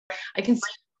I can see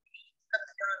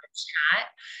on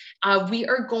the chat. We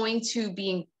are going to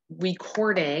be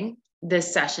recording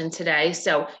this session today.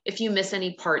 So if you miss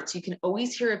any parts, you can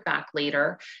always hear it back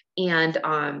later. And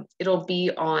it'll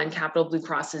be on Capital Blue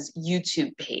Cross's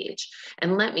YouTube page.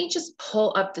 And let me just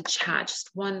pull up the chat, just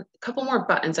a couple more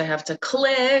buttons I have to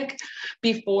click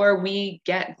before we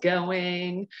get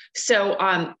going. So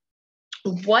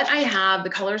what I have, the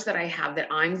colors that I have that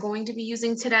I'm going to be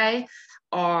using today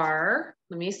are,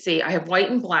 let me see, I have white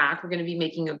and black. We're going to be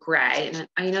making a gray. And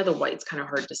I know the white's kind of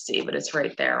hard to see, but it's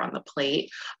right there on the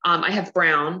plate. I have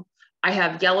brown. I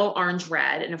have yellow, orange,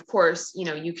 red. And of course, you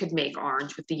know, you could make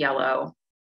orange with the yellow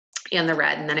and the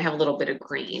red. And then I have a little bit of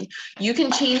green. You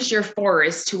can change your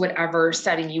forest to whatever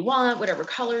setting you want, whatever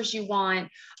colors you want.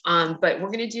 But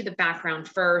we're going to do the background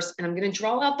first. And I'm going to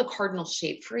draw out the cardinal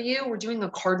shape for you. We're doing a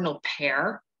cardinal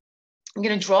pair. I'm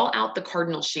going to draw out the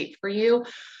cardinal shape for you.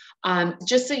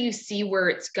 Just so you see where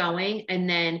it's going. And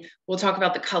then we'll talk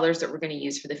about the colors that we're going to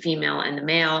use for the female and the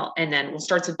male. And then we'll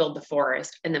start to build the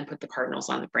forest and then put the cardinals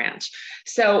on the branch.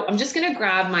 So I'm just going to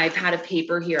grab my pad of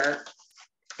paper here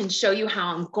and show you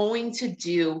how I'm going to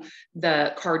do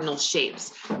the cardinal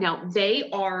shapes. Now they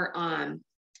are,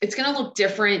 it's going to look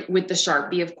different with the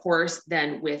Sharpie, of course,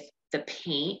 than with the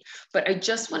paint, but I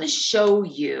just want to show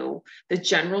you the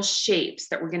general shapes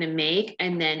that we're going to make.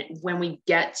 And then when we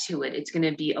get to it, it's going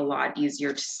to be a lot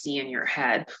easier to see in your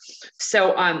head.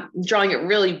 So I'm drawing it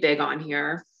really big on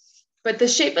here, but the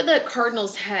shape of the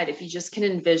cardinal's head, if you just can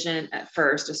envision at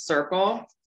first a circle.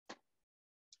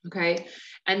 Okay.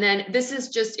 And then this is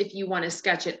just, if you want to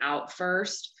sketch it out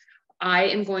first. I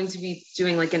am going to be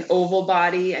doing like an oval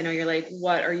body. I know you're like,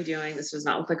 what are you doing? This does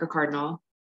not look like a cardinal.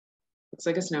 Looks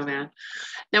like a snowman.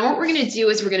 Now what we're going to do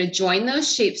is we're going to join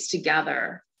those shapes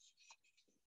together,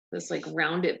 this like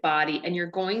rounded body, and you're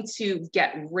going to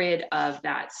get rid of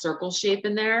that circle shape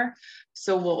in there.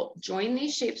 So we'll join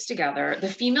these shapes together. The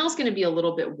female is going to be a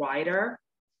little bit wider.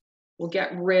 We'll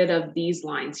get rid of these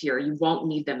lines here. You won't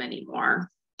need them anymore.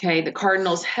 Okay, the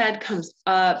cardinal's head comes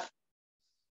up,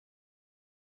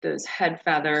 those head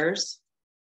feathers.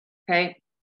 Okay,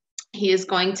 he is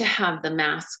going to have the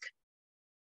mask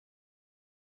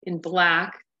in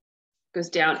black, goes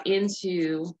down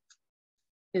into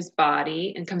his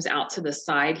body and comes out to the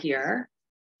side here.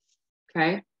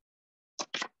 Okay.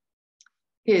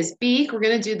 His beak, we're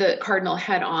going to do the cardinal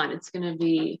head on. It's going to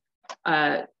be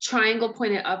a triangle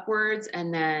pointed upwards,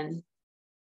 and then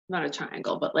not a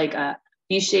triangle, but like a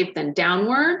V-shape, then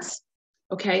downwards.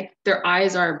 Okay. Their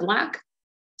eyes are black,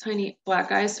 tiny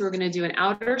black eyes. So we're going to do an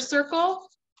outer circle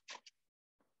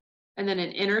and then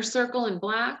an inner circle in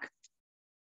black.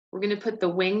 We're going to put the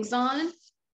wings on.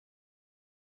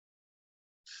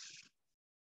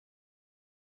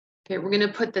 Okay, we're going to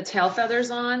put the tail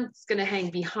feathers on. It's going to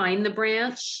hang behind the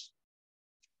branch.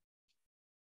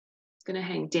 It's going to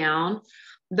hang down.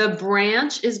 The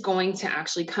branch is going to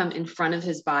actually come in front of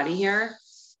his body here.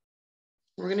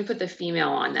 We're going to put the female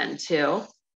on then too.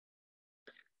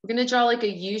 We're going to draw like a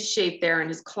U shape there, and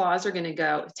his claws are going to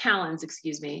go, talons,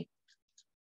 excuse me,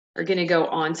 are going to go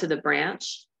onto the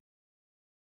branch.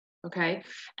 Okay.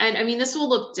 And I mean, this will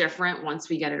look different once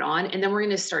we get it on, and then we're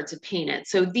going to start to paint it.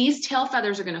 So these tail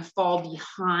feathers are going to fall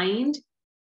behind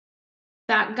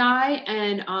that guy.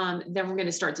 And then we're going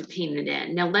to start to paint it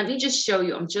in. Now, let me just show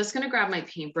you, I'm just going to grab my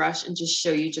paintbrush and just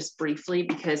show you just briefly,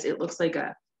 because it looks like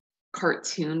a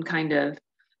cartoon kind of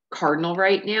cardinal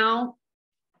right now.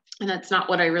 And that's not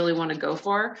what I really want to go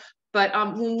for. But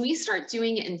when we start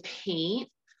doing it in paint,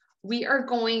 we are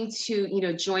going to, you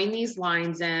know, join these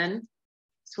lines in.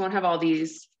 So we won't have all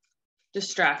these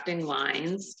distracting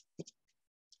lines.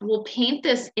 We'll paint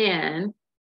this in.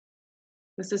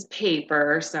 This is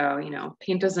paper, so, you know,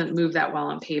 paint doesn't move that well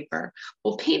on paper.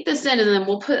 We'll paint this in, and then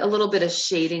we'll put a little bit of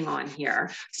shading on here.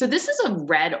 So this is a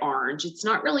red orange. It's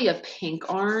not really a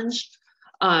pink orange.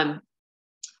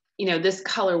 You know, this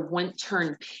color wouldn't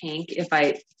turn pink if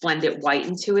I blend it white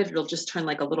into it. It'll just turn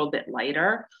like a little bit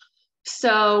lighter.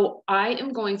 So I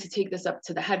am going to take this up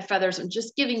to the head feathers. I'm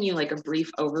just giving you like a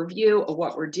brief overview of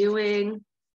what we're doing.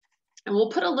 And we'll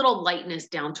put a little lightness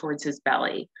down towards his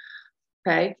belly.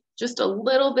 Okay, just a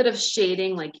little bit of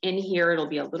shading, like in here, it'll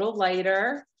be a little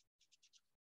lighter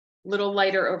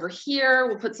over here.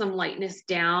 We'll put some lightness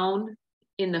down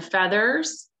in the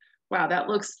feathers. Wow, that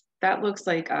looks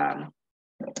like a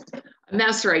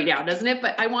mess right now, doesn't it?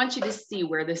 But I want you to see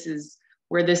where this is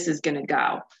going to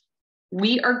go.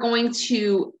 We are going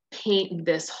to paint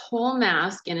this whole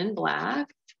mask in black.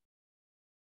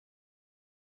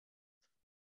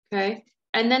 Okay.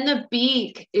 And then the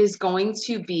beak is going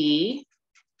to be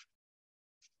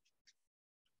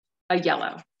a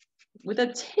yellow. with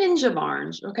a tinge of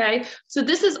orange, okay? So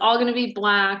this is all gonna be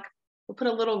black. We'll put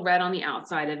a little red on the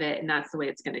outside of it, and that's the way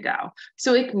it's gonna go.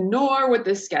 So ignore what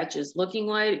this sketch is looking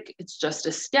like. It's just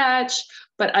a sketch,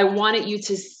 but I wanted you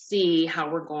to see how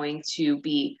we're going to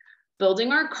be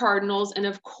building our cardinals. And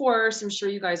of course, I'm sure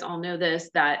you guys all know this,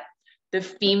 that the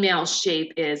female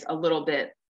shape is a little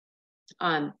bit,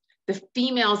 the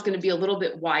female is going to be a little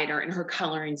bit wider and her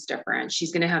coloring is different.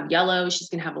 She's going to have yellow. She's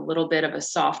going to have a little bit of a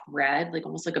soft red, like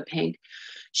almost like a pink.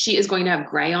 She is going to have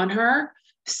gray on her.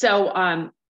 So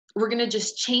we're going to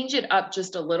just change it up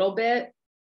just a little bit.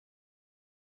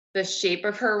 The shape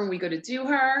of her when we go to do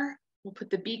her, we'll put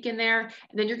the beak in there.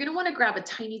 And then you're going to want to grab a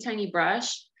tiny, tiny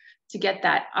brush to get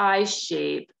that eye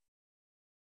shape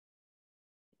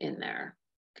in there.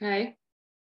 Okay.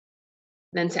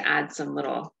 Then to add some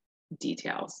little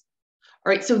details. All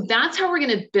right, so that's how we're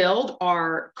gonna build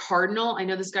our cardinal. I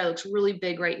know this guy looks really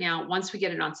big right now. Once we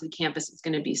get it onto the canvas, it's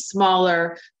gonna be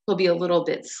smaller. It'll be a little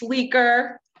bit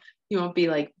sleeker. You won't be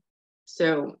like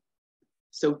so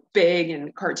big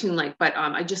and cartoon-like, but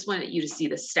I just wanted you to see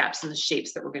the steps and the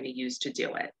shapes that we're gonna use to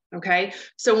do it, okay?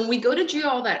 So when we go to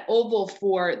draw that oval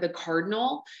for the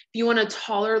cardinal, if you want a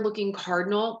taller looking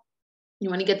cardinal, you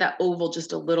want to get that oval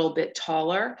just a little bit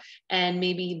taller and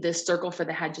maybe the circle for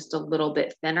the head just a little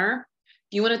bit thinner.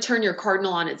 If you want to turn your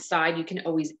cardinal on its side, you can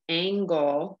always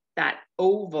angle that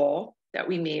oval that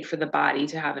we made for the body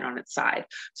to have it on its side.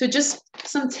 So just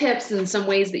some tips and some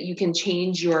ways that you can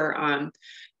change your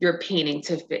painting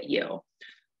to fit you.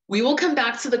 We will come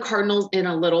back to the cardinals in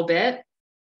a little bit,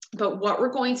 but what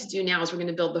we're going to do now is we're going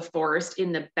to build the forest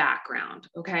in the background,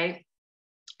 okay?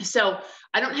 So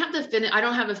I don't have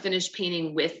a finished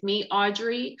painting with me,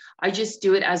 Audrey. I just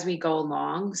do it as we go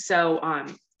along. So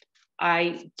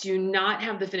I do not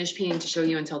have the finished painting to show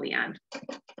you until the end.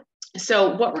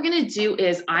 So what we're going to do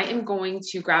is I am going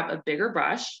to grab a bigger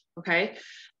brush, okay?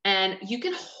 And you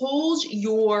can hold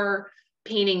your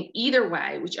painting either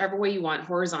way, whichever way you want,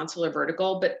 horizontal or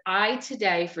vertical. But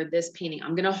today for this painting,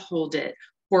 I'm going to hold it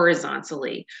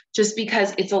horizontally just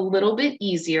because it's a little bit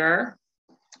easier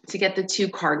to get the two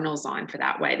cardinals on for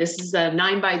that way. This is a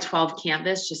 9x12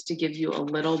 canvas, just to give you a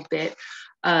little bit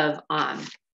of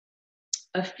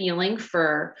a feeling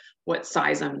for what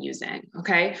size I'm using,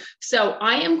 okay? So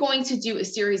I am going to do a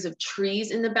series of trees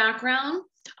in the background.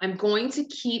 I'm going to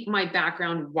keep my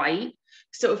background white.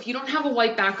 So if you don't have a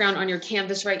white background on your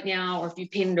canvas right now, or if you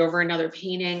painted over another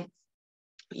painting,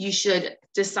 you should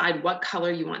decide what color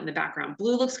you want in the background.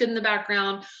 Blue looks good in the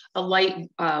background. A light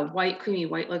white, creamy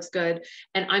white looks good.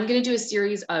 And I'm gonna do a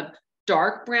series of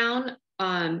dark brown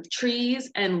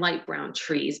trees and light brown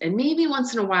trees. And maybe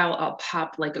once in a while, I'll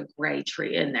pop like a gray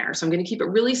tree in there. So I'm gonna keep it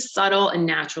really subtle and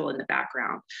natural in the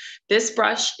background. This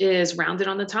brush is rounded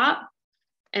on the top.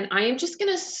 And I am just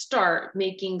gonna start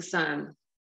making some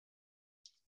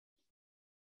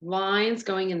lines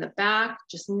going in the back,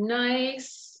 just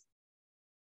nice,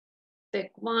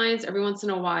 thick lines. Every once in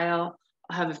a while,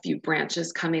 I'll have a few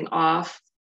branches coming off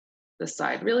the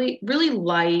side, really, really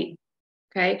light,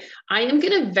 okay? I am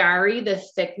gonna vary the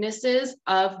thicknesses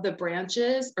of the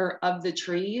branches or of the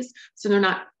trees, so they're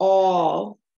not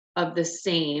all of the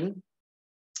same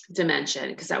dimension,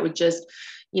 because that would just,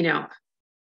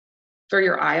 throw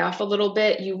your eye off a little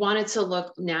bit. You want it to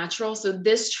look natural. So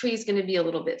this tree is gonna be a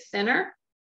little bit thinner,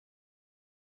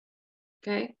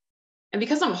 okay? And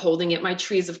because I'm holding it, my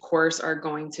trees, of course, are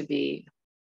going to be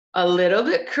a little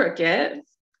bit crooked,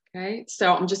 okay?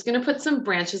 So I'm just gonna put some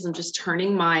branches. I'm just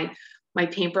turning my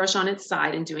paintbrush on its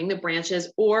side and doing the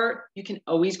branches, or you can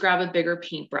always grab a bigger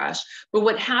paintbrush. But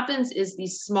what happens is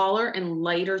these smaller and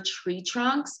lighter tree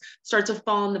trunks start to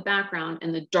fall in the background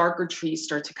and the darker trees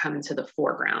start to come into the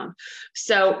foreground.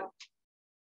 So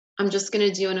I'm just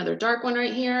gonna do another dark one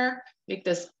right here, make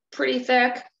this pretty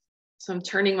thick. So I'm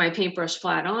turning my paintbrush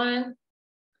flat on,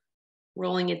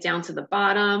 rolling it down to the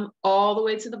bottom, all the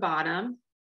way to the bottom.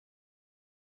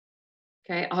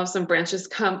 Okay, I'll have some branches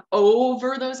come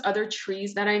over those other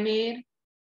trees that I made.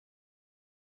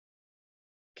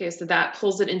 Okay, so that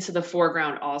pulls it into the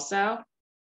foreground also.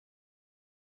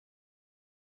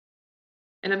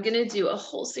 And I'm gonna do a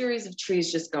whole series of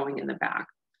trees just going in the back.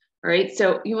 All right,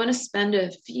 so you wanna spend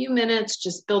a few minutes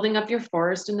just building up your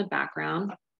forest in the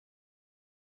background.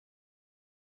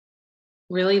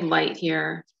 Really light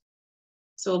here.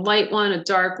 So a light one, a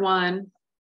dark one,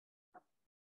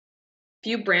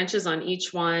 few branches on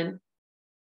each one.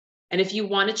 And if you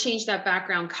want to change that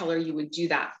background color, you would do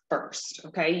that first,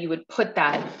 okay? You would put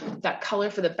that color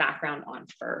for the background on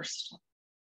first.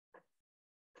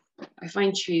 I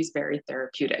find trees very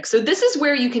therapeutic. So this is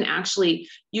where you can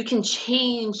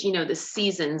change, the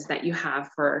seasons that you have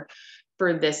for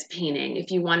for this painting.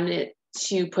 If you wanted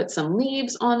to put some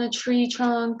leaves on the tree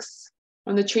trunks,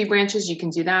 on the tree branches, you can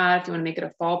do that. If you want to make it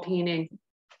a fall painting,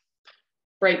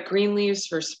 bright green leaves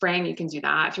for spring, you can do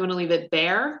that. If you want to leave it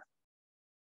bare,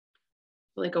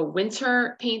 like a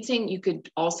winter painting, you could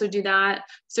also do that.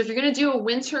 So if you're going to do a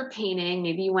winter painting,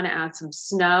 maybe you want to add some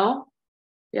snow.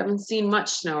 We haven't seen much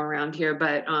snow around here,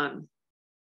 but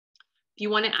if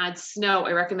you want to add snow,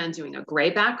 I recommend doing a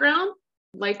gray background,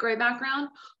 light gray background,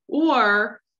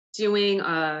 or doing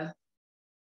a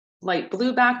light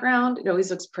blue background. It always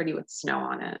looks pretty with snow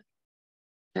on it.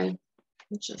 Okay,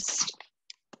 just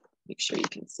make sure you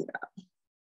can see that.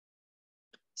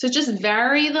 So just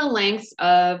vary the lengths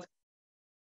of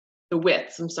the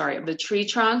widths, I'm sorry, of the tree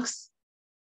trunks,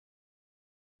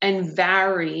 and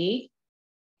vary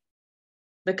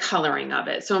the coloring of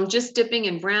it. So I'm just dipping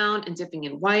in brown and dipping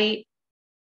in white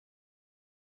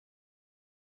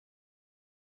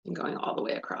and going all the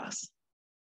way across.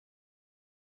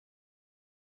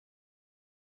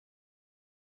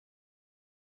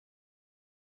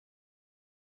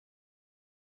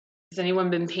 Has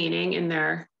anyone been painting in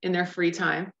their free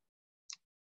time?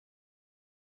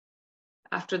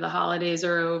 After the holidays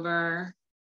are over,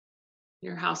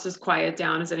 your house is quiet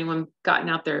down. Has anyone gotten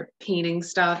out their painting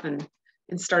stuff and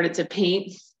started to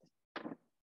paint?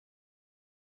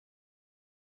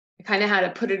 I kind of had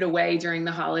to put it away during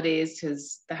the holidays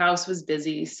because the house was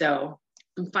busy. So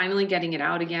I'm finally getting it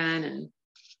out again and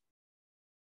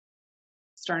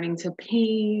starting to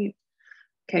paint.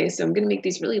 Okay, so I'm going to make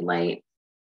these really light.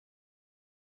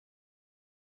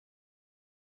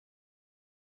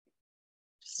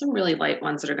 Some really light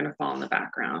ones that are going to fall in the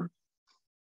background.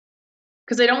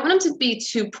 Because I don't want them to be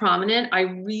too prominent. I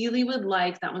really would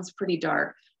like, that one's pretty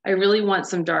dark. I really want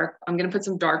some dark, I'm going to put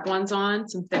some dark ones on,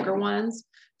 some thicker ones,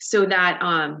 so that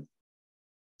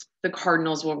the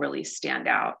cardinals will really stand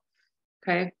out.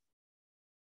 Okay.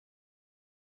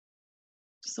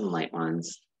 Some light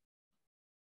ones.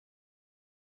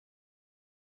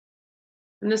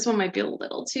 And this one might be a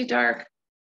little too dark.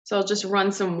 So I'll just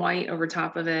run some white over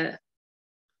top of it.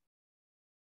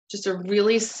 Just a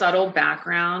really subtle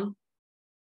background.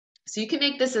 So you can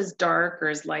make this as dark or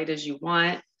as light as you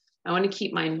want. I want to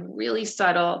keep mine really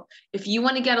subtle. If you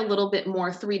want to get a little bit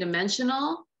more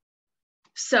three-dimensional,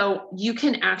 so you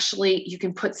can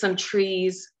put some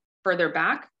trees further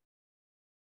back.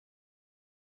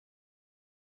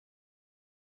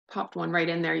 Popped one right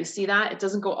in there. You see that? It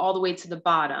doesn't go all the way to the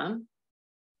bottom.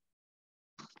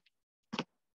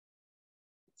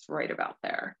 It's right about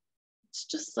there. It's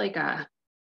just like a,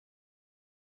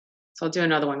 so I'll do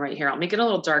another one right here. I'll make it a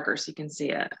little darker so you can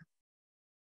see it.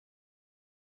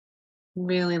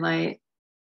 Really light.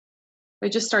 I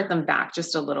just start them back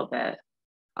just a little bit.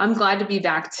 I'm glad to be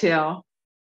back too. I'm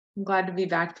glad to be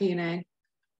back painting.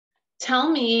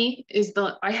 Tell me,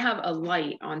 I have a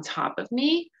light on top of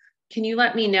me. Can you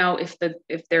let me know if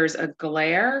there's a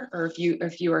glare or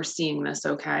if you are seeing this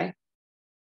okay?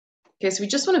 Okay, so we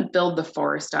just want to build the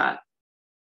forest up.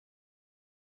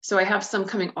 So I have some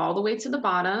coming all the way to the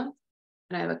bottom,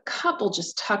 and I have a couple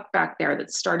just tucked back there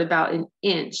that start about an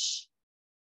inch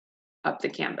up the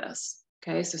canvas.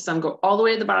 Okay, so some go all the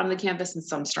way to the bottom of the canvas and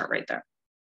some start right there.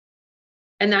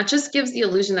 And that just gives the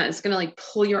illusion that it's going to like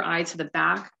pull your eye to the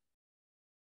back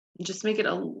and just make it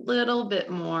a little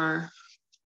bit more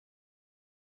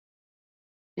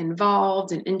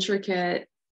involved and intricate.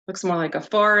 Looks more like a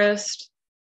forest.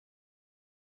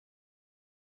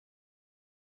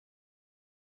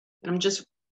 And I'm just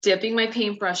dipping my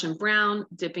paintbrush in brown,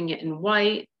 dipping it in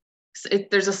white. So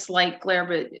there's a slight glare,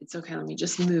 but it's okay. Let me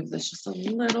just move this just a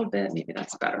little bit. Maybe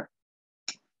that's better.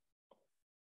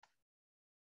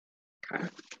 Okay.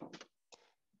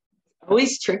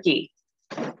 Always tricky.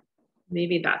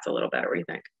 Maybe that's a little better. What do you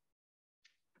think?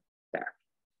 There.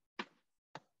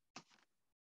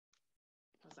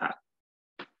 How's that?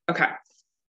 Okay.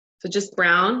 So just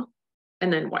brown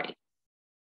and then white.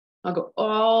 I'll go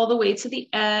all the way to the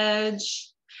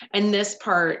edge. And this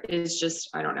part is just,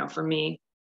 I don't know, for me,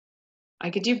 I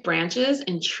could do branches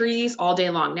and trees all day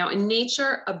long. Now in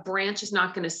nature, a branch is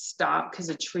not going to stop because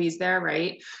a tree's there,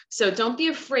 right? So don't be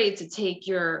afraid to take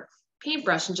your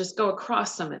paintbrush and just go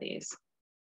across some of these.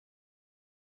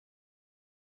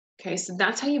 Okay, so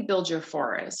that's how you build your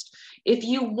forest. If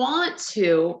you want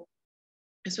to,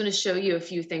 I just want to show you a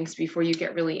few things before you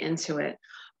get really into it.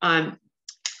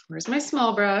 Where's my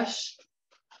small brush?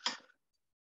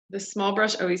 The small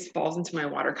brush always falls into my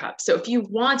water cup. So if you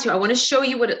want to, I want to show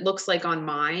you what it looks like on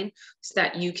mine so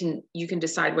that you can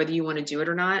decide whether you want to do it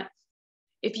or not.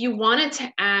 If you wanted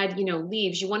to add,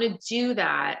 leaves, you want to do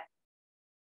that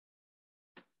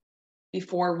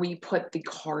before we put the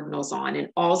cardinals on. And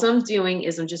all I'm doing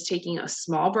is I'm just taking a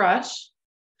small brush,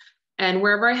 and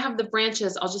wherever I have the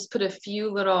branches, I'll just put a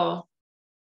few little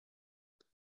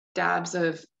dabs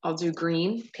of, I'll do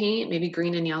green paint, maybe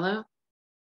green and yellow.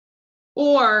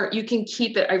 Or you can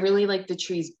keep it, I really like the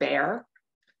trees bare.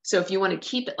 So if you want to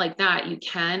keep it like that, you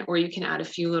can, or you can add a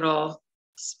few little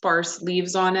sparse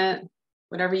leaves on it,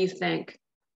 whatever you think.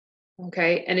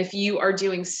 Okay, and if you are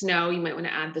doing snow, you might want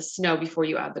to add the snow before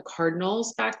you add the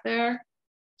cardinals back there.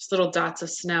 Just little dots of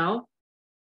snow.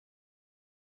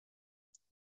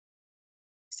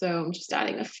 So I'm just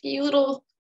adding a few little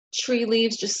tree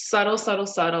leaves, just subtle, subtle,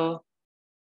 subtle,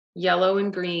 yellow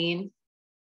and green.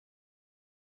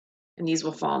 And these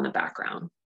will fall in the background.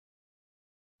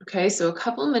 Okay, so a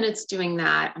couple of minutes doing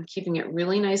that. I'm keeping it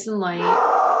really nice and light.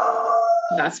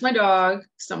 That's my dog.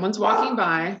 Someone's walking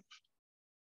by.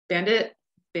 Bandit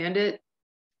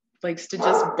likes to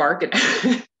just bark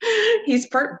at he's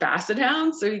part basset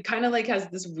hound, so he kind of like has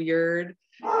this weird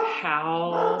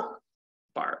howl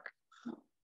bark.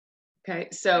 Okay,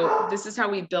 so this is how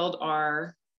we build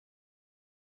our,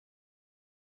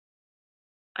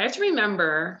 I have to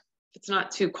remember if it's not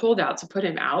too cold out to put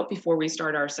him out before we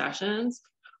start our sessions.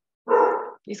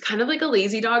 He's kind of like a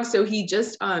lazy dog, so he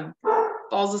just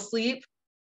falls asleep,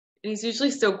 and he's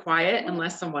usually so quiet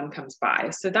unless someone comes by.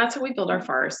 So that's how we build our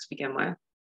forest to begin with.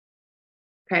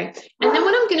 Okay, and then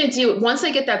what I'm gonna do, once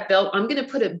I get that built, I'm gonna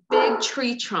put a big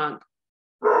tree trunk,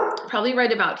 probably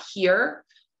right about here,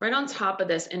 right on top of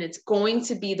this, and it's going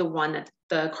to be the one that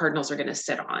the cardinals are gonna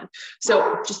sit on.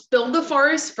 So just build the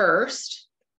forest first,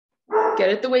 get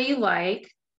it the way you like,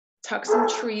 tuck some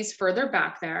trees further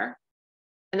back there,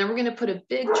 and then we're gonna put a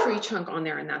big tree trunk on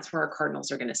there, and that's where our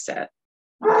cardinals are gonna sit.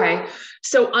 Okay,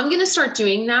 so I'm gonna start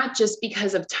doing that just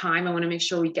because of time. I wanna make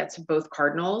sure we get to both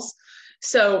cardinals.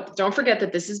 So don't forget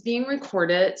that this is being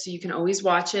recorded, so you can always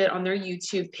watch it on their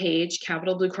YouTube page,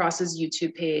 Capital Blue Cross's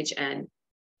YouTube page, and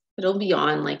it'll be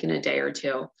on like in a day or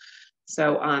two.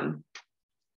 So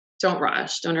don't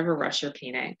rush, don't ever rush your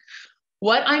painting.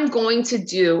 What I'm going to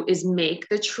do is make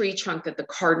the tree trunk that the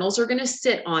cardinals are going to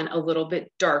sit on a little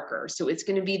bit darker. So it's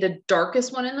going to be the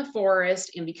darkest one in the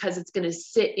forest, and because it's going to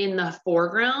sit in the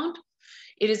foreground,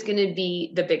 it is going to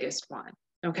be the biggest one.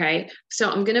 Okay, so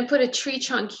I'm going to put a tree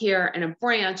trunk here and a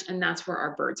branch, and that's where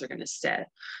our birds are going to sit.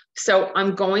 So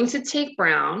I'm going to take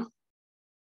brown,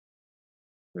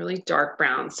 really dark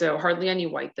brown, so hardly any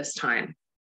white this time.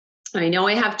 I know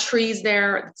I have trees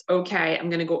there, it's okay, I'm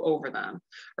going to go over them.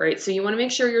 All right, so you want to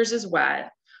make sure yours is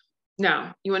wet.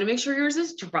 No, you want to make sure yours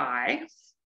is dry.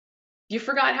 You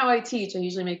forgot how I teach. I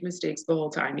usually make mistakes the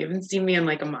whole time. You haven't seen me in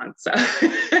like a month, so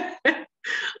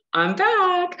I'm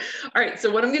back. All right,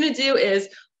 so what I'm gonna do is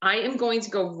I am going to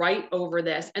go right over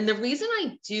this. And the reason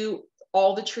I do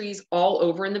all the trees all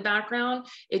over in the background,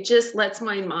 it just lets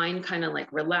my mind kind of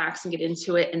like relax and get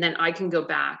into it. And then I can go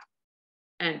back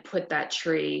and put that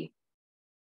tree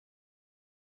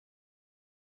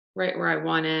right where I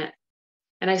want it.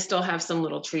 And I still have some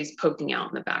little trees poking out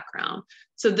in the background.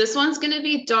 So this one's gonna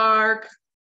be dark.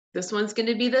 This one's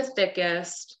gonna be the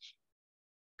thickest,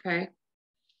 okay?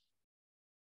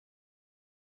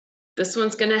 This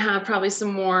one's gonna have probably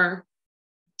some more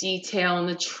detail in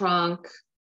the trunk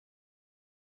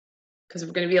because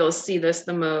we're gonna be able to see this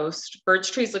the most.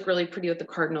 Birch trees look really pretty with the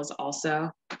cardinals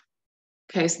also.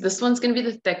 Okay, so this one's gonna be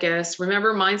the thickest.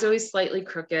 Remember, mine's always slightly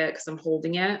crooked because I'm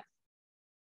holding it.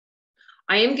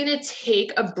 I am gonna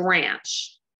take a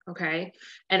branch, okay?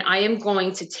 And I am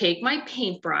going to take my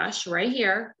paintbrush right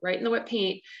here, right in the wet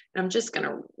paint, and I'm just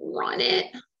gonna run it,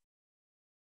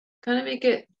 kind of make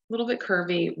it a little bit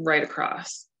curvy right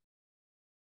across.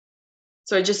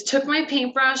 So I just took my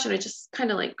paintbrush and I just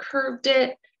kind of like curved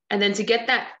it. And then to get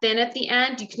that thin at the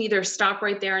end, you can either stop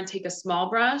right there and take a small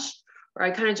brush, or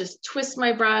I kind of just twist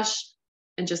my brush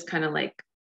and just kind of like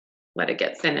let it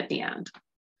get thin at the end.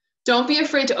 Don't be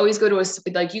afraid to always go to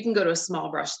like you can go to a small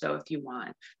brush though if you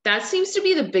want. That seems to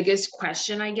be the biggest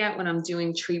question I get when I'm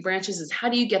doing tree branches is how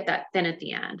do you get that thin at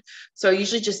the end? So I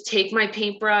usually just take my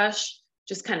paintbrush,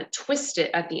 just kind of twist it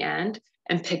at the end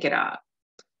and pick it up.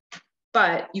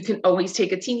 But you can always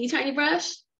take a teeny tiny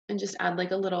brush and just add like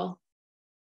a little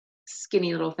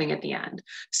skinny little thing at the end.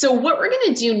 So what we're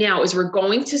going to do now is we're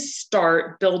going to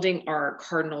start building our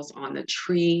cardinals on the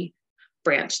tree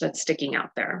branch that's sticking out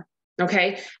there.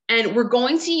 Okay, and we're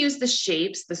going to use the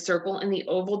shapes, the circle and the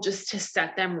oval, just to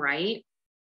set them right.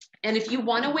 And if you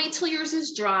want to wait till yours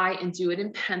is dry and do it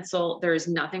in pencil, there is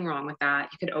nothing wrong with that.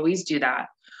 You could always do that.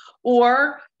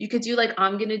 Or you could do like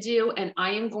I'm going to do, and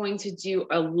I am going to do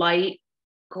a light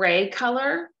gray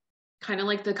color, kind of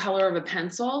like the color of a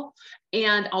pencil.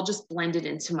 and I'll just blend it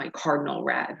into my cardinal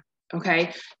red.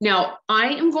 Okay. Now I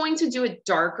am going to do it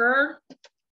darker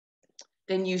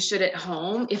than you should at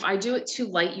home. If I do it too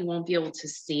light, you won't be able to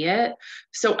see it.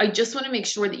 So I just want to make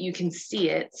sure that you can see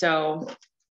it. So I'm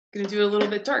going to do it a little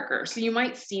bit darker. So you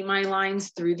might see my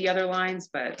lines through the other lines,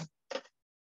 but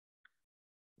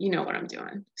you know what I'm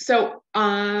doing. So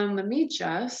let me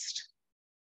just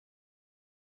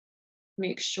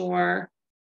make sure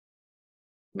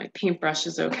my paintbrush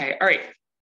is okay. All right,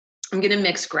 I'm gonna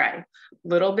mix gray,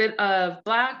 little bit of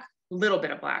black,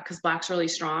 because black's really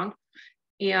strong,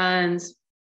 and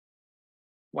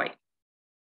white.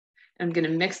 I'm gonna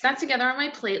mix that together on my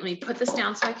plate. Let me put this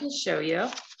down so I can show you.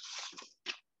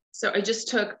 So I just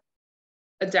took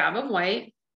a dab of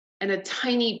white and a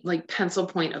tiny like pencil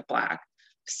point of black.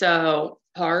 So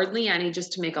hardly any,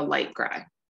 just to make a light gray.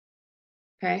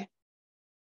 Okay.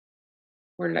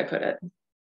 Where did I put it?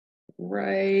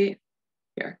 Right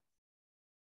here.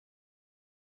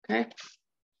 Okay.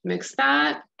 Mix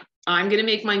that. I'm going to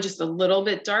make mine just a little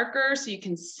bit darker so you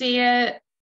can see it.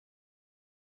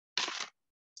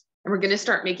 And we're going to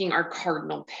start making our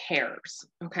cardinal pairs.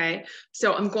 Okay.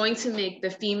 So I'm going to make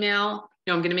the female.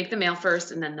 No, I'm going to make the male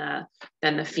first and then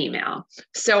the female.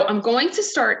 So I'm going to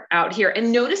start out here,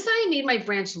 and notice that I made my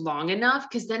branch long enough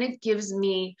because then it gives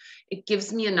me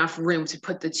enough room to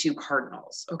put the two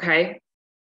cardinals. Okay.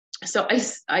 So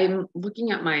I'm looking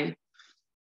at my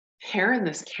hair in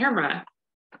this camera.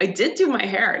 I did do my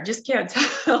hair. I just can't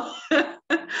tell.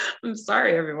 I'm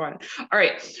sorry, everyone. All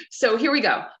right. So here we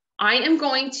go. I am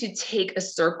going to take a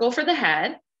circle for the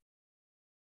head.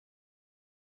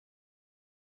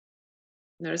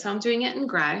 Notice how I'm doing it in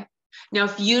gray. Now,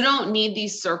 if you don't need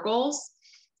these circles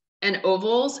and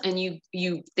ovals and you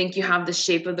think you have the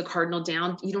shape of the cardinal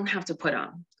down, you don't have to put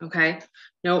them, okay?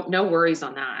 No worries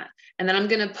on that. And then I'm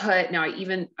gonna put, now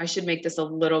I should make this a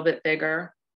little bit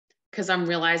bigger because I'm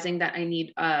realizing that I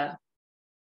need an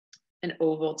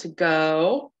oval to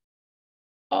go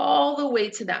all the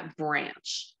way to that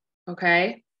branch,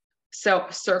 okay? So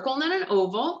circle and then an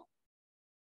oval.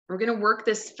 We're gonna work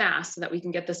this fast so that we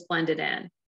can get this blended in.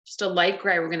 Just a light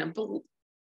gray. We're gonna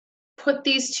put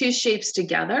these two shapes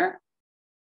together,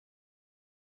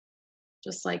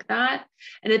 just like that.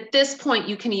 And at this point,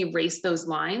 you can erase those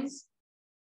lines.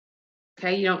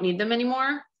 Okay, you don't need them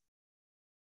anymore.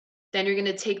 Then you're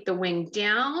gonna take the wing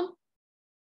down,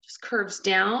 just curves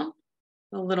down,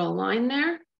 a little line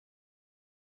there.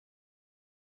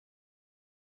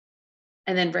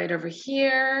 And then right over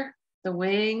here, the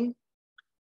wing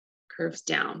curves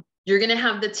down. You're gonna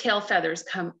have the tail feathers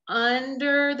come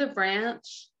under the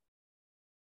branch.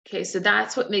 Okay, so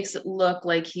that's what makes it look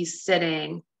like he's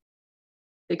sitting.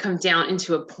 They come down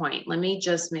into a point. Let me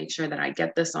just make sure that I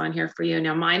get this on here for you.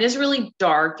 Now mine is really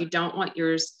dark. You don't want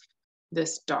yours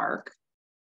this dark.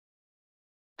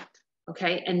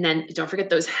 Okay, and then don't forget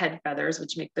those head feathers,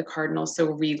 which make the cardinal so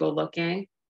regal looking.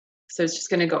 So it's just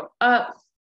gonna go up.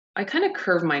 I kind of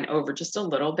curve mine over just a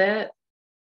little bit,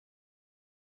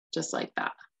 just like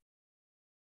that.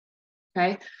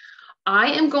 Okay, I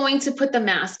am going to put the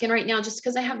mask in right now just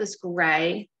because I have this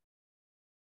gray.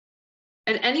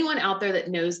 And anyone out there that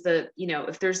knows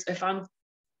I'm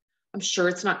sure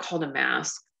it's not called a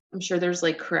mask. I'm sure there's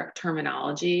like correct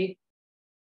terminology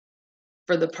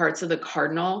for the parts of the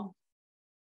cardinal.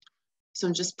 So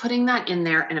I'm just putting that in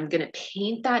there and I'm going to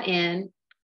paint that in.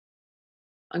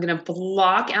 I'm going to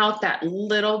block out that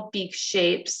little beak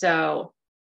shape. So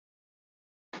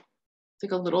it's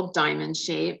like a little diamond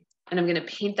shape. And I'm going to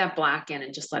paint that black in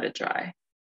and just let it dry.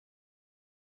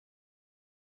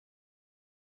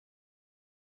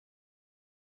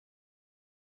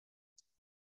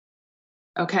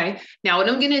 Okay, now what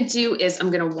I'm going to do is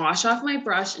I'm going to wash off my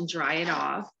brush and dry it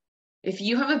off. If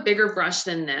you have a bigger brush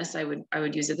than this, I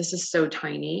would use it. This is so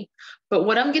tiny. But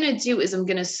what I'm going to do is I'm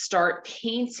going to start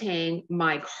painting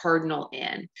my cardinal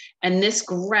in. And this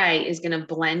gray is going to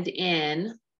blend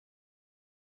in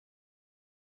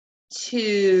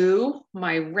to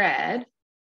my red.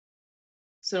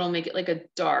 So it'll make it like a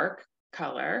dark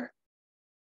color.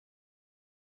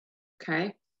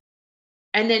 Okay.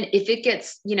 And then if it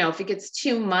gets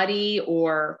too muddy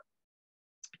or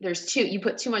you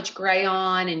put too much gray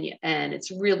on and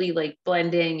it's really like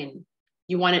blending and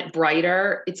you want it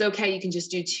brighter, it's okay. You can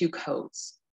just do 2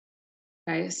 coats.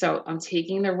 Okay, so I'm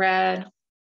taking the red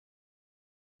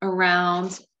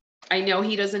around. I know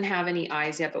he doesn't have any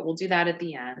eyes yet, but we'll do that at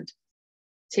the end.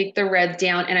 Take the red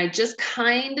down and I just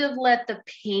kind of let the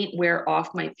paint wear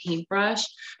off my paintbrush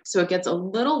so it gets a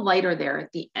little lighter there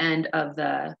at the end of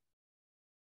the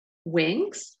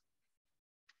wings.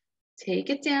 Take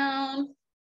it down.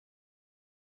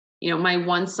 You know, my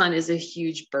one son is a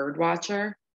huge bird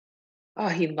watcher. Oh,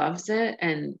 he loves it.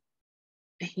 And,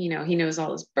 you know, he knows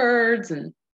all his birds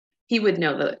and he would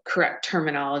know the correct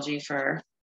terminology for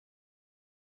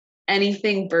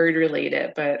anything bird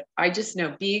related, but I just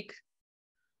know beak,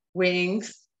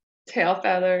 wings, tail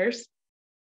feathers.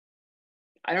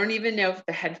 I don't even know if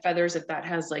the head feathers, if that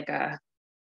has like a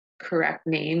correct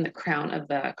name, the crown of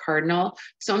the cardinal.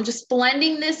 So I'm just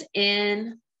blending this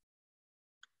in.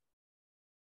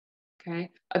 Okay,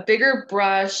 a bigger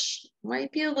brush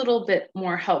might be a little bit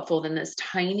more helpful than this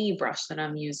tiny brush that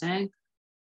I'm using,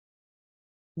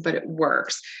 but it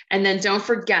works. And then don't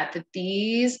forget that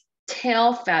these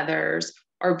tail feathers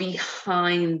are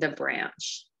behind the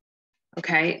branch.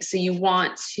 Okay, so you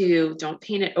want to, don't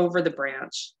paint it over the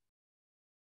branch.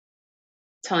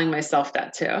 Telling myself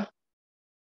that too.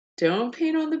 Don't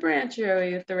paint on the branch,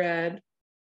 Roey, with the red.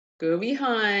 Go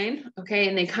behind, okay,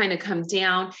 and they kind of come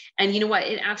down. And you know what?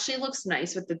 It actually looks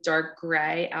nice with the dark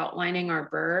gray outlining our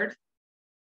bird.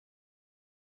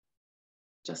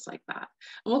 Just like that.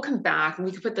 And we'll come back and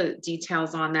we can put the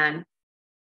details on then.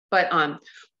 But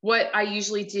what I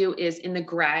usually do is in the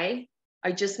gray,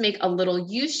 I just make a little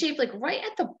U shape, like right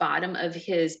at the bottom of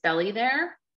his belly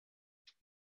there.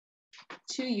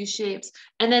 2 U shapes.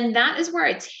 And then that is where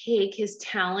I take his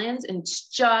talons and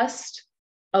just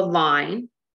a line,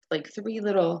 like 3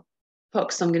 little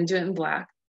hooks. So I'm going to do it in black.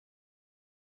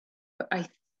 But I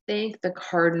think the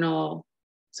cardinal,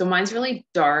 so mine's really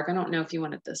dark. I don't know if you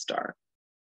want it this dark.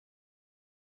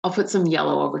 I'll put some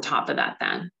yellow over top of that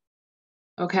then.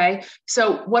 Okay.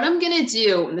 So what I'm going to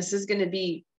do, and this is going to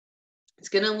be, it's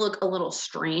going to look a little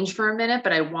strange for a minute,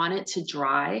 but I want it to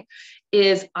dry,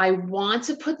 is I want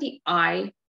to put the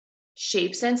eye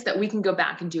shapes in so that we can go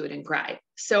back and do it in gray.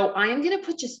 So I am going to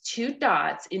put just 2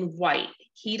 dots in white.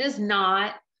 He does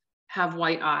not have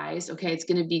white eyes. Okay. It's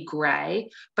going to be gray,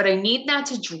 but I need that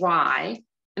to dry.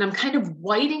 And I'm kind of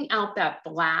whiting out that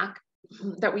black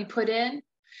that we put in,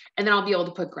 and then I'll be able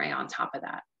to put gray on top of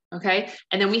that. Okay.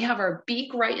 And then we have our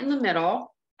beak right in the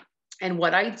middle. And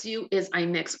what I do is I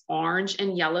mix orange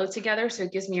and yellow together. So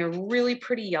it gives me a really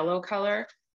pretty yellow color,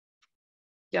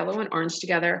 yellow and orange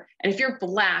together. And if your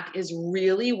black is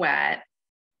really wet,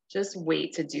 just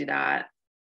wait to do that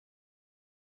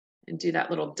and do that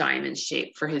little diamond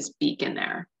shape for his beak in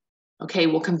there. Okay,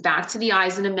 we'll come back to the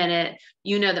eyes in a minute.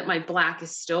 You know that my black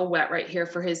is still wet right here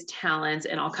for his talons,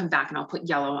 and I'll come back and I'll put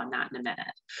yellow on that in a minute.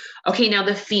 Okay, now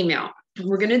the female.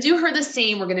 We're gonna do her the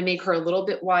same. We're gonna make her a little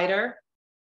bit wider.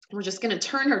 We're just gonna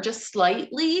turn her just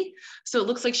slightly, so it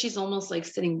looks like she's almost like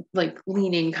sitting, like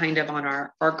leaning kind of on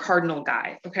our cardinal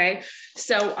guy, okay?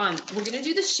 So we're gonna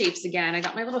do the shapes again. I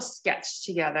got my little sketch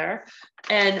together,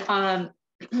 and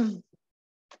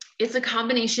it's a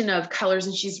combination of colors,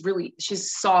 and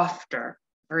she's softer,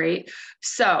 right?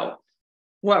 So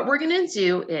what we're gonna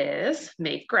do is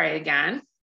make gray again.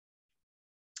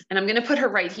 And I'm gonna put her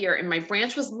right here, and my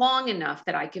branch was long enough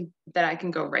that I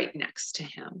can go right next to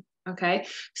him, okay?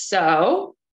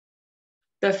 So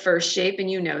the first shape, and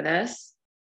you know this,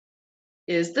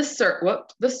 is the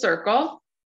circle,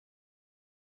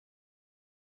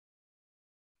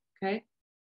 okay?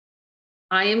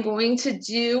 I am going to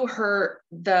do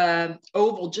the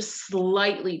oval just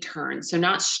slightly turned. So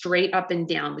not straight up and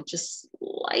down, but just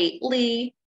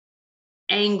slightly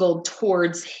angled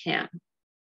towards him.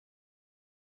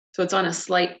 So it's on a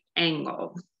slight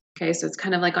angle. Okay, so it's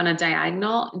kind of like on a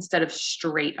diagonal instead of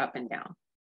straight up and down.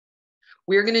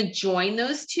 We're going to join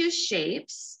those 2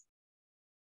 shapes.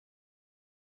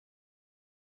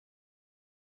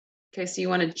 Okay, so you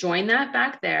want to join that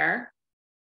back there.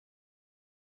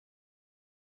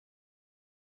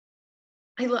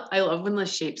 I love when the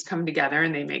shapes come together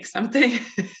and they make something.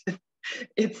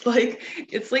 It's like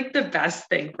the best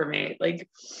thing for me. Like,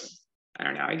 I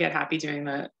don't know, I get happy doing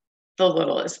the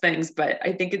littlest things, but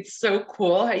I think it's so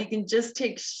cool how you can just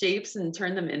take shapes and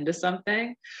turn them into something.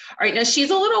 All right, now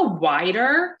she's a little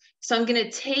wider, so I'm going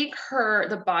to take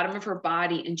the bottom of her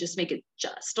body and just make it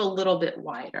just a little bit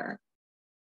wider.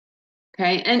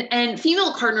 Okay, and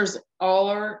female cardinals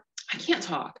are, I can't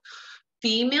talk.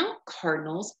 Female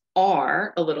cardinals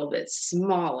are a little bit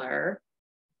smaller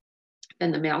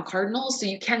than the male cardinals, so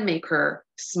you can make her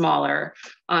smaller.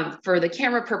 For the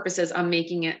camera purposes, I'm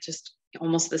making it just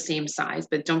almost the same size,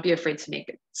 but don't be afraid to make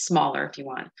it smaller if you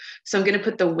want. So I'm going to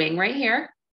put the wing right here.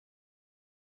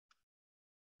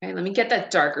 Okay, let me get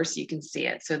that darker so you can see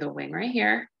it. So the wing right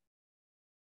here.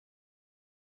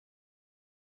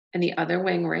 And the other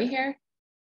wing right here.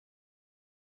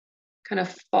 Kind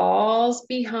of falls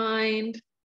behind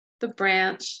the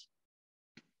branch.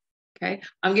 Okay,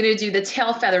 I'm going to do the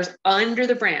tail feathers under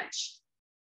the branch.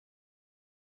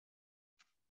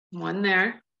 One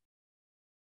there.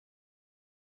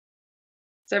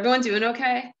 Is everyone doing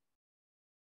okay?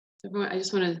 Everyone, I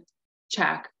just want to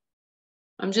check.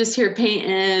 I'm just here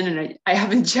painting and I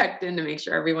haven't checked in to make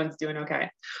sure everyone's doing okay.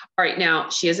 All right, now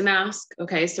she has a mask.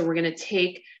 Okay, so we're gonna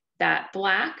take that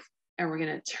black and we're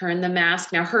gonna turn the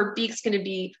mask. Now her beak's gonna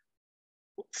be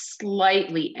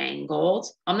slightly angled.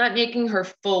 I'm not making her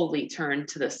fully turn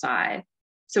to the side.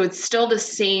 So it's still the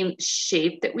same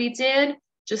shape that we did,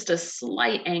 just a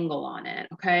slight angle on it,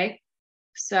 okay?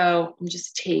 So I'm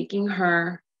just taking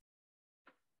her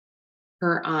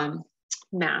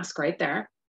mask right there.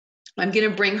 I'm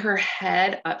gonna bring her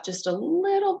head up just a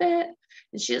little bit.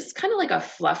 And she has kind of like a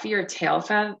fluffier tail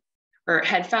feather or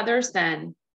head feathers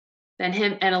than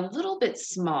him and a little bit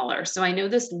smaller. So I know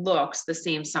this looks the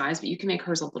same size, but you can make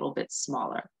hers a little bit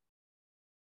smaller.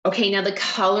 Okay, now the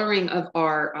coloring of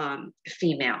our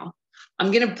female.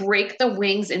 I'm gonna break the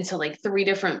wings into like 3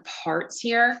 different parts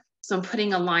here. So I'm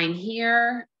putting a line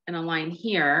here and a line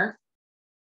here,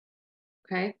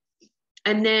 okay?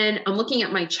 And then I'm looking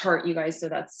at my chart, you guys,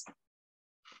 and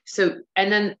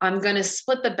then I'm gonna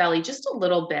split the belly just a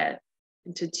little bit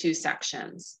into 2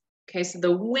 sections. Okay, so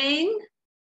the wing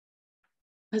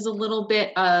has a little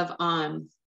bit of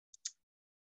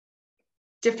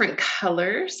different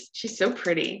colors. She's so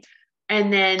pretty.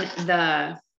 And then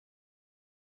the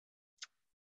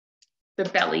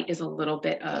belly is a little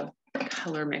bit of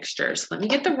color mixtures. Let me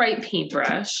get the right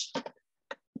paintbrush.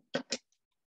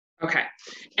 Okay,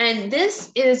 and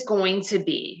this is going to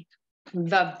be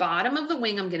the bottom of the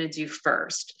wing I'm gonna do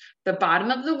first. The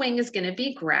bottom of the wing is gonna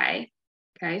be gray.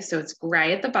 Okay, so it's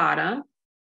gray at the bottom.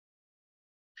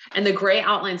 And the gray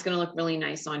outline is gonna look really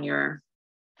nice on your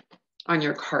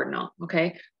cardinal,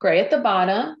 okay? Gray at the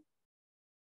bottom.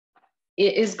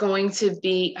 It is going to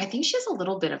be, I think she has a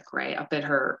little bit of gray up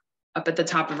at the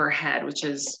top of her head, which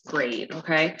is great,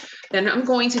 okay? Then I'm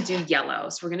going to do yellow.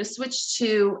 So we're gonna switch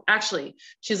to, actually,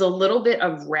 she's a little bit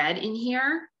of red in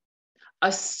here,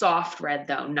 a soft red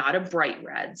though, not a bright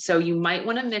red. So you might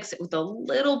wanna mix it with a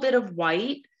little bit of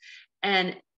white,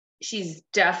 and she's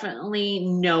definitely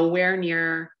nowhere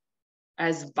near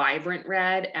as vibrant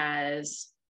red as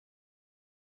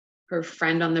her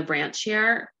friend on the branch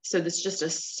here. So this is just a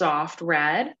soft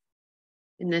red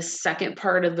in this second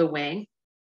part of the wing.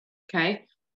 Okay,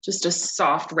 just a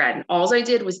soft red. And all I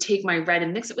did was take my red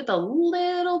and mix it with a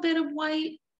little bit of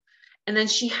white. And then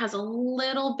she has a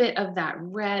little bit of that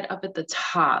red up at the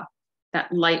top,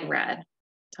 that light red,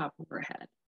 top of her head.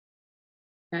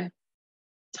 Okay,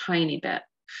 tiny bit.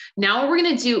 Now what we're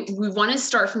gonna do, we wanna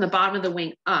start from the bottom of the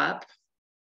wing up.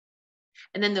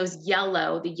 And then the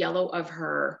yellow of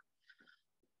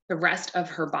the rest of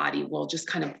her body will just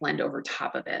kind of blend over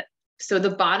top of it. So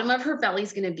the bottom of her belly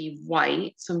is going to be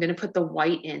white. So I'm going to put the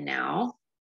white in now.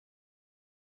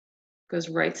 Goes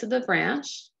right to the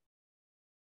branch.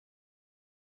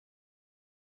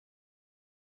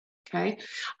 Okay.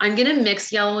 I'm going to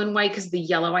mix yellow and white because the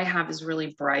yellow I have is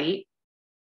really bright.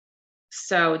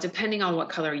 So depending on what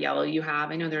color yellow you have,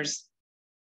 I know there's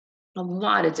a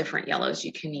lot of different yellows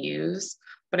you can use,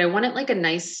 but I want it like a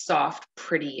nice, soft,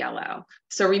 pretty yellow.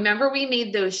 So remember we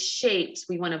made those shapes.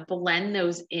 We want to blend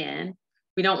those in.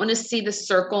 We don't want to see the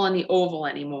circle and the oval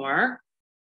anymore.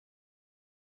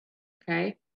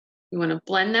 Okay. We want to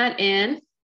blend that in.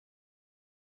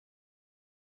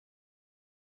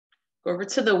 Go over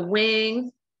to the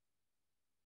wing.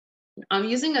 I'm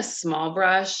using a small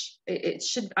brush.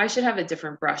 I should have a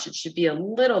different brush. It should be a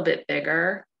little bit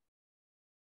bigger.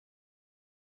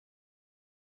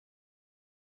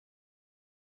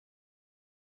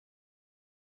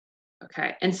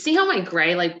 Okay, and see how my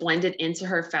gray like blended into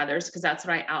her feathers because that's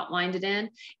what I outlined it in.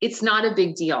 It's not a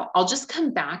big deal. I'll just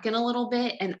come back in a little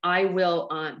bit and I will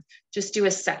just do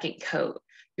a second coat.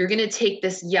 You're gonna take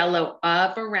this yellow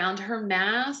up around her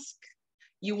mask.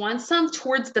 You want some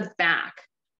towards the back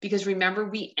because remember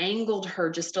we angled her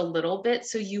just a little bit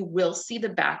so you will see the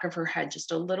back of her head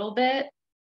just a little bit.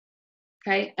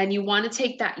 Okay, and you want to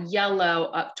take that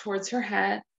yellow up towards her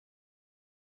head.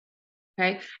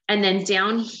 Okay, and then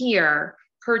down here,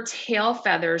 her tail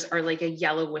feathers are like a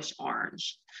yellowish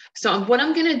orange. So what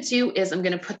I'm gonna do is I'm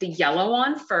gonna put the yellow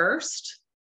on first.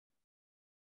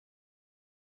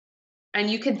 And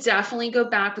you could definitely go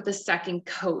back with a second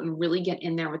coat and really get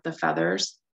in there with the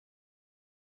feathers.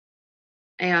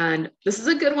 And this is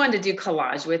a good one to do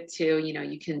collage with too. You know,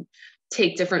 you can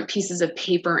take different pieces of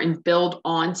paper and build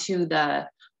onto the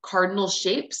cardinal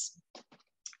shapes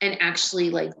and actually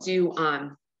like do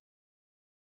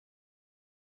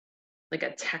like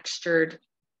a textured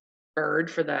bird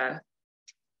for the,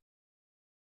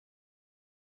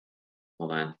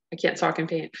 hold on, I can't talk and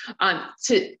paint.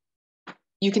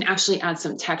 you can actually add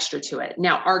some texture to it.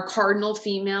 Now, our cardinal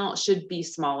female should be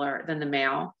smaller than the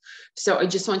male. So I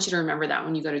just want you to remember that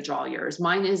when you go to draw yours.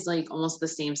 Mine is like almost the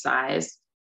same size.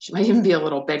 She might even be a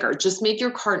little bigger. Just make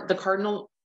your the cardinal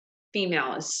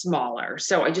female is smaller.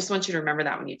 So I just want you to remember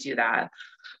that when you do that.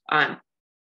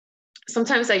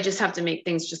 Sometimes I just have to make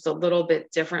things just a little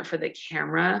bit different for the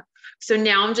camera. So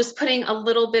now I'm just putting a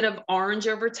little bit of orange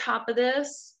over top of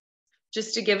this,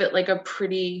 just to give it like a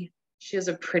pretty, she has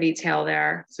a pretty tail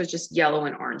there. So just yellow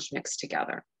and orange mixed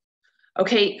together.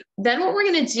 Okay, then what we're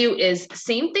gonna do is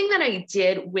same thing that I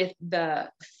did with the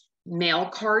male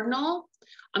cardinal.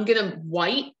 I'm gonna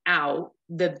white out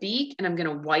the beak and I'm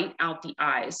gonna white out the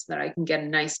eyes so that I can get a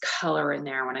nice color in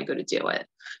there when I go to do it.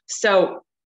 So,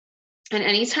 and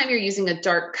anytime you're using a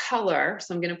dark color,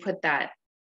 so I'm gonna put that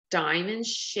diamond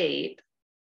shape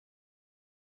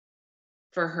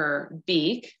for her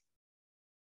beak,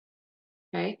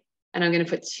 okay? And I'm gonna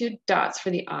put 2 dots for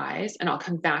the eyes, and I'll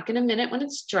come back in a minute when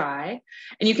it's dry.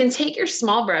 And you can take your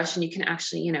small brush and you can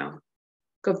actually, you know,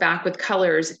 go back with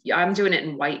colors. I'm doing it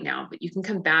in white now, but you can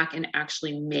come back and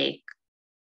actually make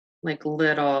like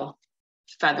little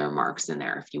feather marks in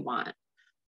there if you want.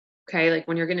 Okay, like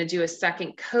when you're gonna do a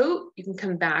second coat, you can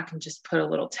come back and just put a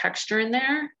little texture in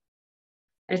there.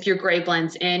 And if your gray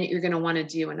blends in, you're gonna wanna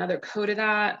do another coat of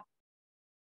that,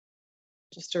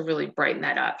 just to really brighten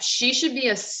that up. She should be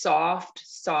a soft,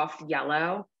 soft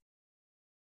yellow.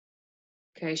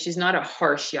 Okay, she's not a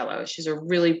harsh yellow. She's a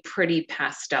really pretty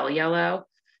pastel yellow.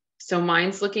 So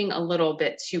mine's looking a little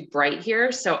bit too bright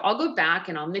here. So I'll go back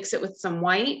and I'll mix it with some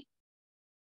white.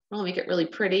 I'll make it really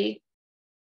pretty.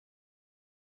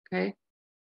 Okay,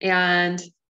 and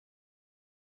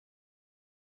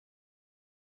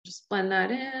just blend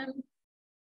that in.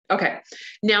 Okay,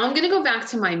 now I'm gonna go back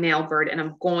to my male bird and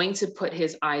I'm going to put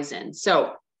his eyes in.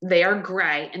 So they are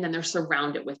gray and then they're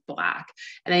surrounded with black.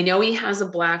 And I know he has a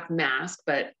black mask,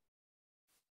 but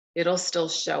it'll still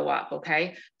show up,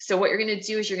 okay? So what you're gonna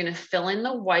do is you're gonna fill in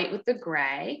the white with the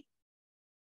gray.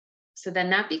 So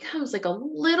then that becomes like a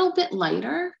little bit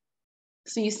lighter.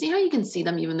 So you see how you can see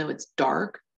them even though it's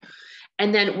dark?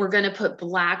 And then we're gonna put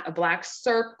black, a black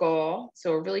circle.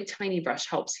 So a really tiny brush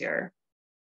helps here,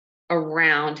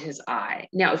 around his eye.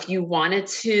 Now, if you wanted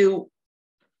to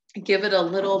give it a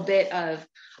little bit of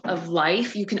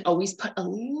life, you can always put a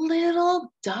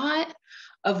little dot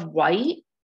of white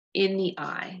in the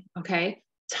eye, okay?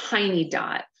 Tiny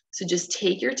dot. So just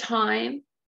take your time.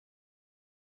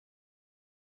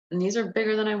 And these are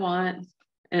bigger than I want.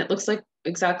 And it looks like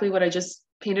exactly what I just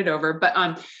painted over,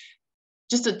 but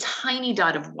just a tiny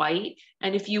dot of white.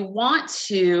 And if you want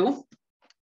to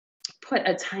put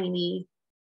a tiny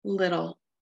little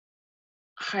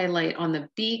highlight on the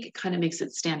beak, it kind of makes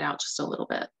it stand out just a little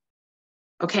bit.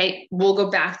 Okay, we'll go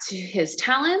back to his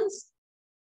talons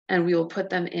and we will put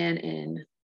them in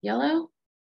yellow.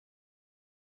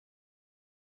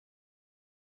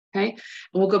 Okay, and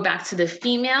we'll go back to the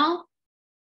female.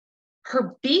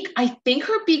 Her beak, I think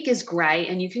her beak is gray,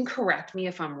 and you can correct me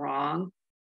if I'm wrong.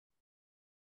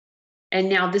 And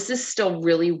now this is still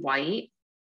really white.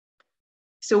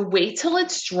 So wait till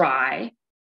it's dry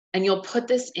and you'll put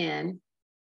this in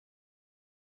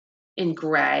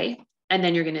gray. And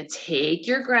then you're gonna take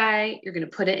your gray, you're gonna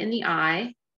put it in the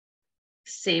eye,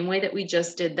 same way that we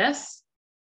just did this.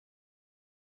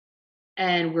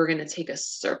 And we're gonna take a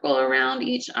circle around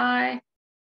each eye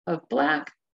of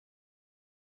black.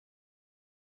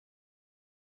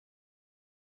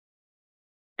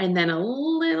 And then a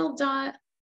little dot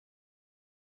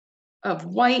of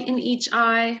white in each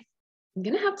eye. I'm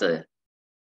gonna have to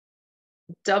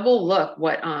double look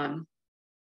what,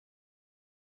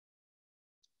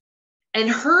 and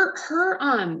her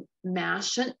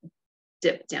mask shouldn't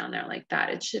dip down there like that.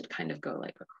 It should kind of go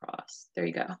like across. There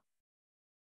you go.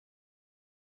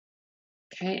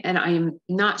 Okay, and I'm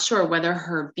not sure whether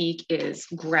her beak is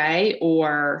gray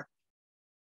or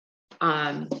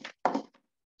orange.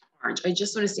 I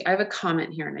just want to see, I have a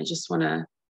comment here and I just want to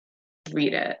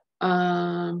read it.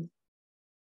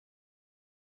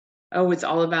 Oh, it's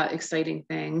all about exciting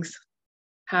things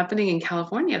happening in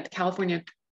California at the California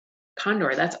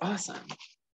Condor. That's awesome.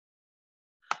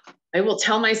 I will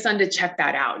tell my son to check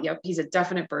that out. Yep, he's a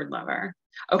definite bird lover.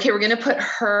 Okay, we're gonna put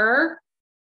her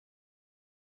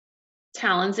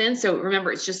talons in. So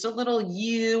remember, it's just a little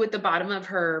U at the bottom of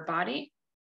her body.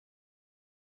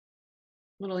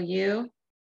 Little U.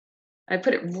 I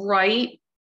put it right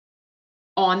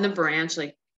on the branch,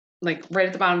 like right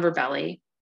at the bottom of her belly.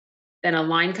 Then a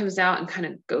line comes out and kind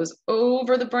of goes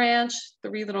over the branch,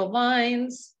 3 little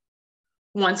lines.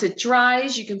 Once it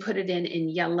dries, you can put it in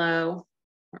yellow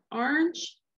or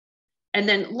orange. And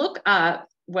then look up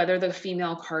whether the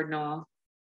female cardinal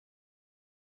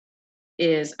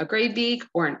is a gray beak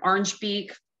or an orange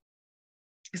beak,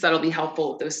 because that'll be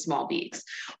helpful with those small beaks.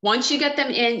 Once you get them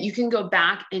in, you can go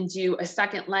back and do a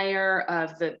second layer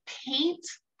of the paint,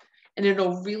 and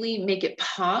it'll really make it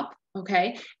pop,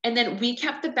 okay? And then we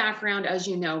kept the background, as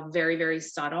you know, very, very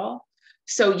subtle.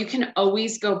 So you can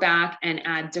always go back and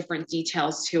add different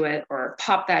details to it or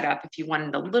pop that up if you want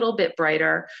it a little bit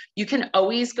brighter. You can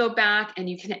always go back and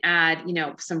you can add, you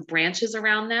know, some branches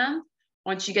around them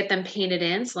once you get them painted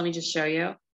in. So let me just show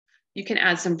you. You can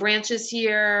add some branches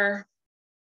here,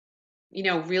 you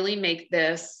know, really make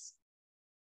this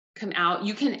come out.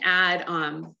 You can add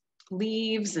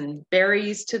leaves and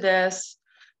berries to this.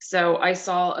 So I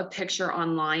saw a picture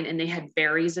online and they had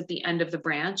berries at the end of the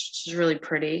branch, which is really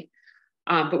pretty.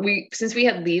 But since we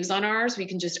had leaves on ours, we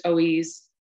can just always,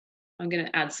 I'm gonna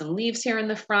add some leaves here in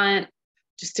the front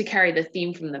just to carry the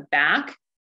theme from the back,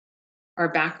 our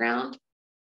background.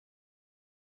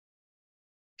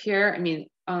 Here, I mean,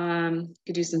 you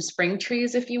could do some spring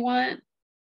trees if you want,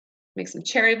 make some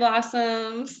cherry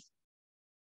blossoms.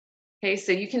 Okay,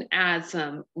 so you can add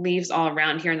some leaves all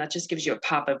around here and that just gives you a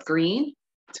pop of green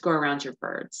to go around your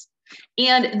birds.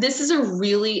 And this is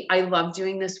I love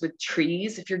doing this with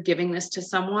trees. If you're giving this to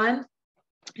someone,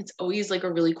 it's always like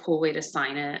a really cool way to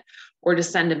sign it or to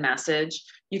send a message.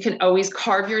 You can always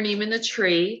carve your name in the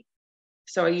tree.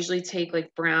 So I usually take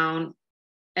like brown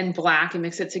and black and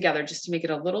mix it together just to make it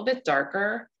a little bit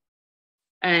darker.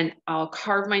 And I'll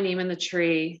carve my name in the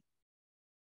tree,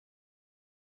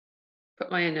 put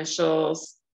my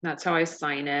initials. That's how I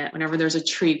sign it whenever there's a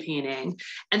tree painting.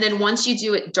 And then once you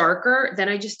do it darker, then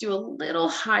I just do a little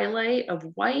highlight of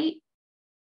white,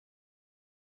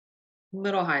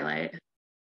 little highlight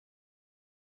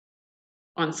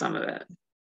on some of it.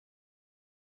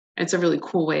 It's a really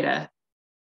cool way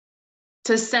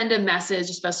to send a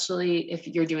message, especially if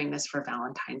you're doing this for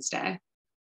Valentine's Day.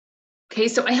 Okay,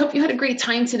 so I hope you had a great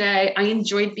time today. I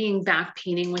enjoyed being back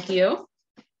painting with you.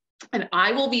 And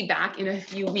I will be back in a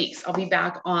few weeks. I'll be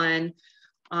back on,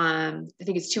 I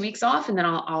think it's 2 weeks off, and then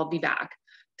I'll be back.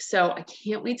 So I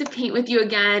can't wait to paint with you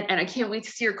again. And I can't wait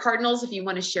to see your cardinals if you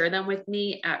want to share them with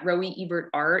me at Roey Ebert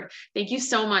Art. Thank you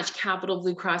so much, Capital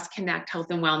Blue Cross Connect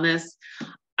Health and Wellness.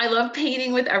 I love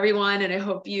painting with everyone, and I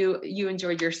hope you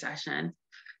enjoyed your session.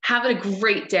 Have a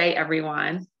great day,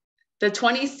 everyone. The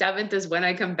 27th is when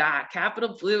I come back.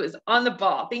 Capital Blue is on the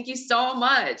ball. Thank you so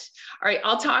much. All right,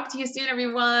 I'll talk to you soon,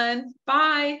 everyone.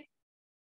 Bye.